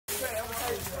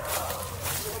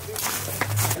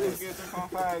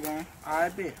5 gang.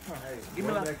 Alright, bet. Hey, give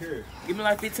me like here. Give me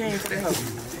like 15 for that hoe.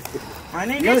 My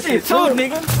nigga, this shit too,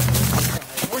 nigga.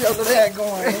 Where your that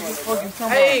going?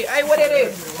 Hey, what that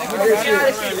is? Some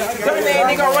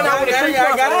nigga gonna run out with a 3 I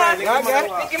got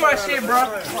it. Get my shit, bro.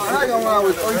 I gonna run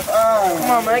with 3 5.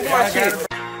 Come on, man. Get my shit.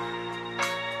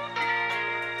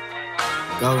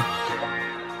 Go.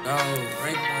 No,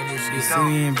 RackBoy this shit.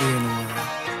 CVN be in the one.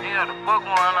 You got the book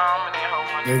going on in there,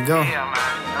 hoe. There you go. Yeah, man.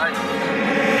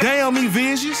 Damn, me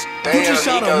visions. You just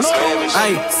shot another one.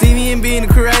 Hey, CVN being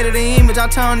the creator, the image. I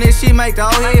turn that shit, make the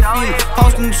whole head feel it.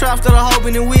 Posting the trap, still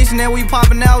hoping and wishing that we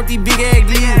popping out with these big ass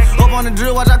glitters. Up on the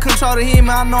drill, watch I control the hit,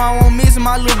 man. I know I won't miss it.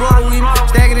 My little brother with me.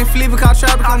 Stacking and flipping, call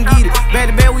trap to come get it. Back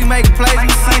to back, we making plays in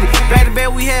the city. Back to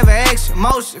back, we have action,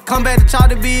 motion. Come back to chop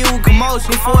the bill with commotion.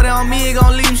 Before they on me, it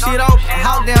gon' leave them shit open.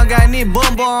 Hawk down, got a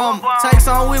bum on me. Take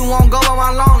some with me, won't go by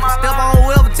my long. Step on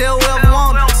whoever, tell whoever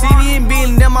want it. CVN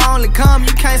being them, I only come.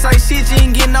 You can't say shit, you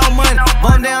ain't getting no money.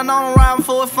 Bum down on them, riding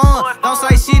for fun. Don't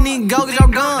say shit, need go get your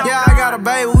gun. Yeah, I got a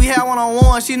baby, we had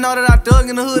one-on-one. She know that I thug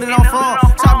in the hood that I'm from.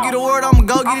 Chop, get a word, I'ma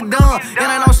go get it done. It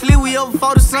ain't no sleep, we up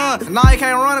before the sun. Now you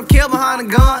can't run up, kill behind the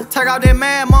gun. Take out that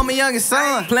mad mama, youngest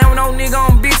son. Playin' with no nigga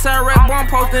on big side RackBoy, I'm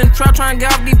postin' in the trap, tryna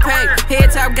get off these packs.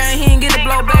 Head top gang, he ain't get the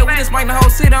blow back. We just make the whole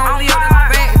city on Leo, that's a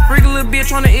fact. Freaky little bitch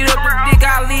tryna eat up the dick.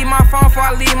 I leave my phone before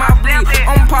I leave my bleed.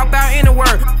 I'ma pop out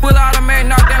anywhere. Pull out a man,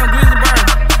 knock down a grizzly bird.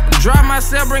 Drop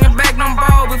myself, bring it back them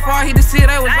balls. Before I hit the city,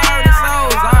 they was already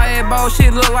sold. All that bullshit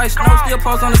look like snow. Still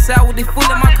post on the south with the foot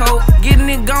in my coat. Getting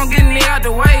it gone, getting it out the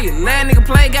way. Last nigga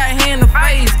play, got hand in the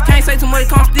face. Can't say too much,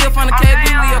 come steal from the KB.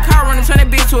 A car running, turn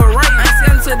that bitch to a race.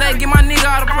 Ain't selling today, get my nigga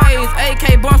out of place.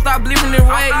 AK bump, stop believing the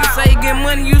way. You say you get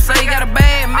money, you say you got a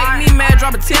bag. Make me mad,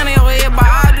 drop a 10 in your head. But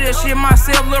I do that shit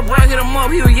myself. Little bro hit him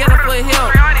up, he was yelling for help.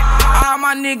 All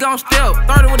my nigga on stealth.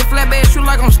 30 with a flatbed shoe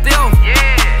like I'm stealth. Yeah,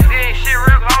 this shit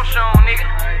real gon' show, nigga.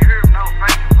 You hear no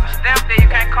fake. Step there, you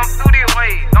can't come through this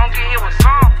way. Don't get hit with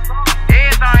some.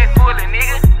 Everything fully,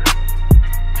 nigga.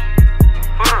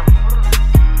 For real.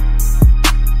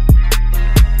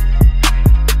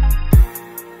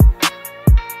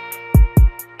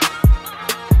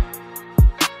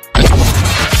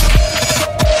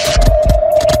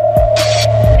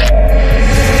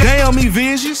 Damn, me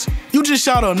visions. You just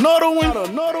shot another one.